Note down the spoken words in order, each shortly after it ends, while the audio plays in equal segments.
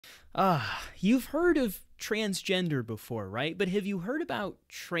You've heard of transgender before, right? But have you heard about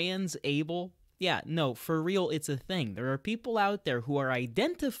transable? Yeah, no, for real, it's a thing. There are people out there who are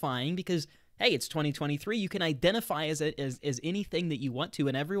identifying because, hey, it's 2023. You can identify as anything that you want to,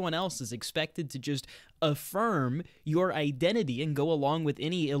 and everyone else is expected to just affirm your identity and go along with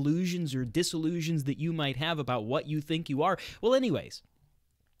any illusions or disillusions that you might have about what you think you are. Well, anyways,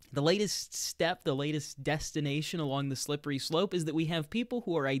 the latest step, the latest destination along the slippery slope is that we have people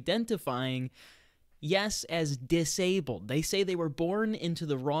who are identifying, yes, as disabled. They say they were born into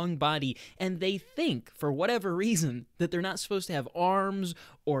the wrong body, and they think, for whatever reason, that they're not supposed to have arms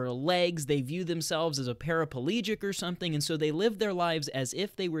or legs. They view themselves as a paraplegic or something, and so they live their lives as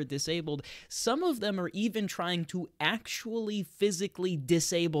if they were disabled. Some of them are even trying to actually physically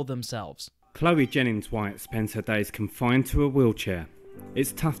disable themselves. Chloe Jennings White spends her days confined to a wheelchair.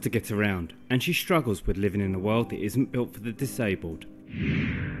 It's tough to get around, and she struggles with living in a world that isn't built for the disabled.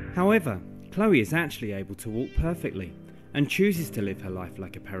 However, Chloe is actually able to walk perfectly, and chooses to live her life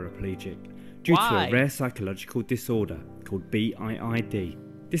like a paraplegic, due to a rare psychological disorder called BIID.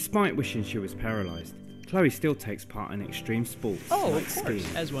 Despite wishing she was paralysed, Chloe still takes part in extreme sports like skiing.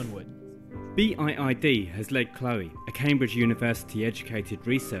 As one would. BIID has led Chloe, a Cambridge University educated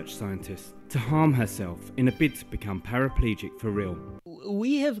research scientist, to harm herself in a bid to become paraplegic for real.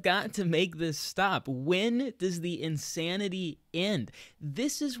 We have got to make this stop. When does the insanity end?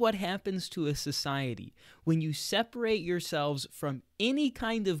 This is what happens to a society when you separate yourselves from any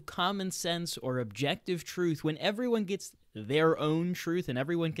kind of common sense or objective truth, when everyone gets their own truth and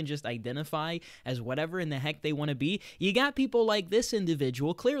everyone can just identify as whatever in the heck they want to be. You got people like this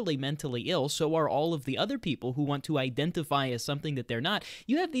individual, clearly mentally ill, so are all of the other people who want to identify as something that they're not.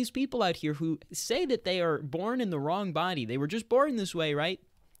 You have these people out here who say that they are born in the wrong body. They were just born this way, right?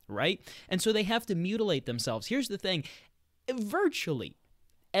 Right? And so they have to mutilate themselves. Here's the thing. Virtually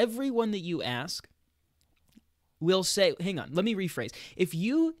everyone that you ask will say, hang on, let me rephrase. If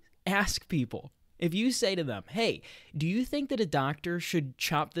you ask people, if you say to them, hey, do you think that a doctor should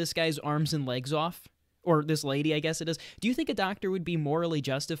chop this guy's arms and legs off? Or this lady, I guess it is. Do you think a doctor would be morally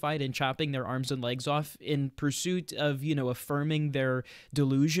justified in chopping their arms and legs off in pursuit of, affirming their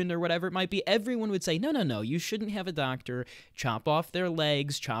delusion or whatever it might be? Everyone would say, no, no, no, you shouldn't have a doctor chop off their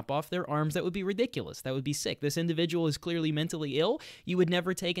legs, chop off their arms. That would be ridiculous. That would be sick. This individual is clearly mentally ill. You would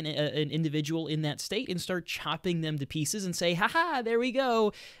never take an individual in that state and start chopping them to pieces and say, ha, there we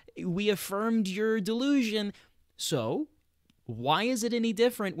go. We affirmed your delusion. So why is it any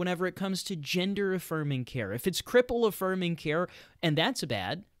different whenever it comes to gender-affirming care? If it's cripple-affirming care, and that's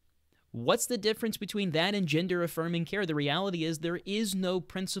bad, what's the difference between that and gender-affirming care? The reality is there is no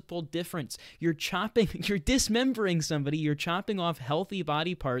principal difference. You're dismembering somebody, you're chopping off healthy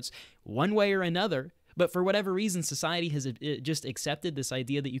body parts one way or another. But for whatever reason, society has just accepted this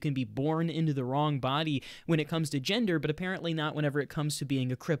idea that you can be born into the wrong body when it comes to gender, but apparently not whenever it comes to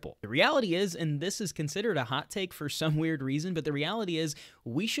being a cripple. The reality is, and this is considered a hot take for some weird reason, but the reality is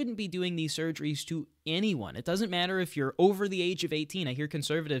we shouldn't be doing these surgeries to anyone. It doesn't matter if you're over the age of 18. I hear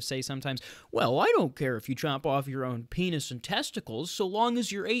conservatives say sometimes, well, I don't care if you chop off your own penis and testicles so long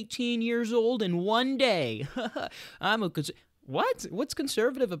as you're 18 years old and one day. I'm a What? What's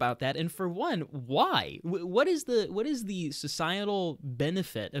conservative about that? And for one, why? What is the societal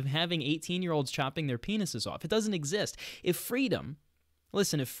benefit of having 18-year-olds chopping their penises off? It doesn't exist. If freedom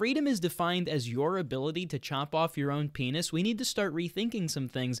is defined as your ability to chop off your own penis, we need to start rethinking some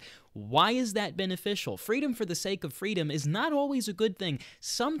things. Why is that beneficial? Freedom for the sake of freedom is not always a good thing.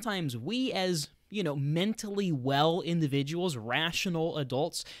 Sometimes we as mentally well individuals, rational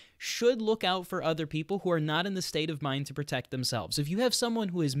adults, should look out for other people who are not in the state of mind to protect themselves. If you have someone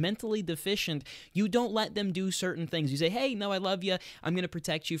who is mentally deficient, you don't let them do certain things. You say, hey, no, I love you. I'm going to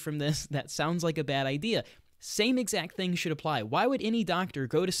protect you from this. That sounds like a bad idea. Same exact thing should apply. Why would any doctor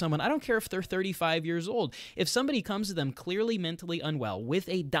go to someone, I don't care if they're 35 years old, if somebody comes to them clearly mentally unwell with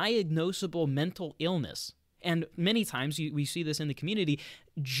a diagnosable mental illness, and many times we see this in the community,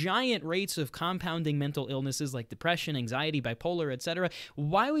 giant rates of compounding mental illnesses like depression, anxiety, bipolar, etc.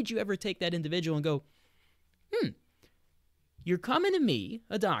 Why would you ever take that individual and go, you're coming to me,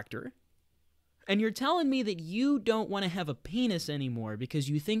 a doctor, and you're telling me that you don't want to have a penis anymore because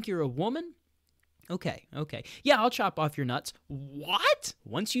you think you're a woman? Okay. Yeah, I'll chop off your nuts. What?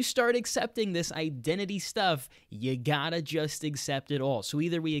 Once you start accepting this identity stuff, you gotta just accept it all. So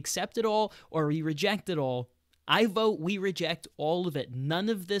either we accept it all or we reject it all. I vote we reject all of it. None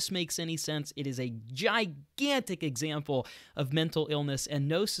of this makes any sense. It is a gigantic example of mental illness, and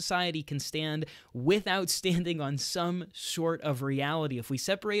no society can stand without standing on some sort of reality. If we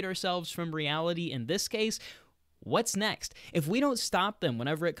separate ourselves from reality in this case, What's next? If we don't stop them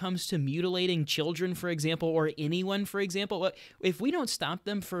whenever it comes to mutilating children, for example, or anyone, for example, if we don't stop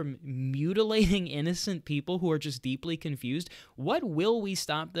them from mutilating innocent people who are just deeply confused, what will we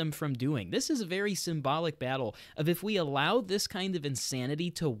stop them from doing? This is a very symbolic battle of if we allow this kind of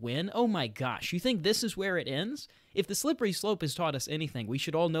insanity to win, oh my gosh, you think this is where it ends? If the slippery slope has taught us anything, we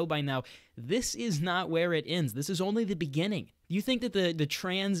should all know by now, this is not where it ends. This is only the beginning. You think that the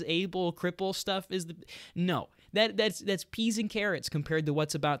trans-able cripple stuff is the... No. That's peas and carrots compared to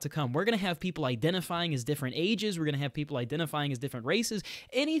what's about to come. We're going to have people identifying as different ages. We're going to have people identifying as different races.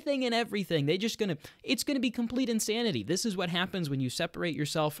 Anything and everything. It's going to be complete insanity. This is what happens when you separate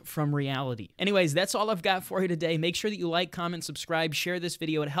yourself from reality. Anyways, that's all I've got for you today. Make sure that you like, comment, subscribe, share this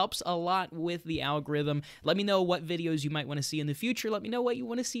video. It helps a lot with the algorithm. Let me know what videos you might want to see in the future. Let me know what you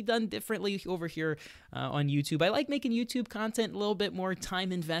want to see done differently over here on YouTube. I like making YouTube content a little bit more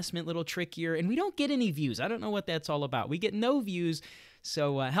time investment, a little trickier, and we don't get any views. I don't know what that's all about. We get no views,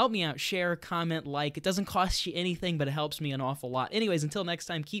 so help me out. Share, comment, like. It doesn't cost you anything, but it helps me an awful lot. Anyways, until next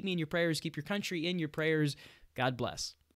time, keep me in your prayers. Keep your country in your prayers. God bless.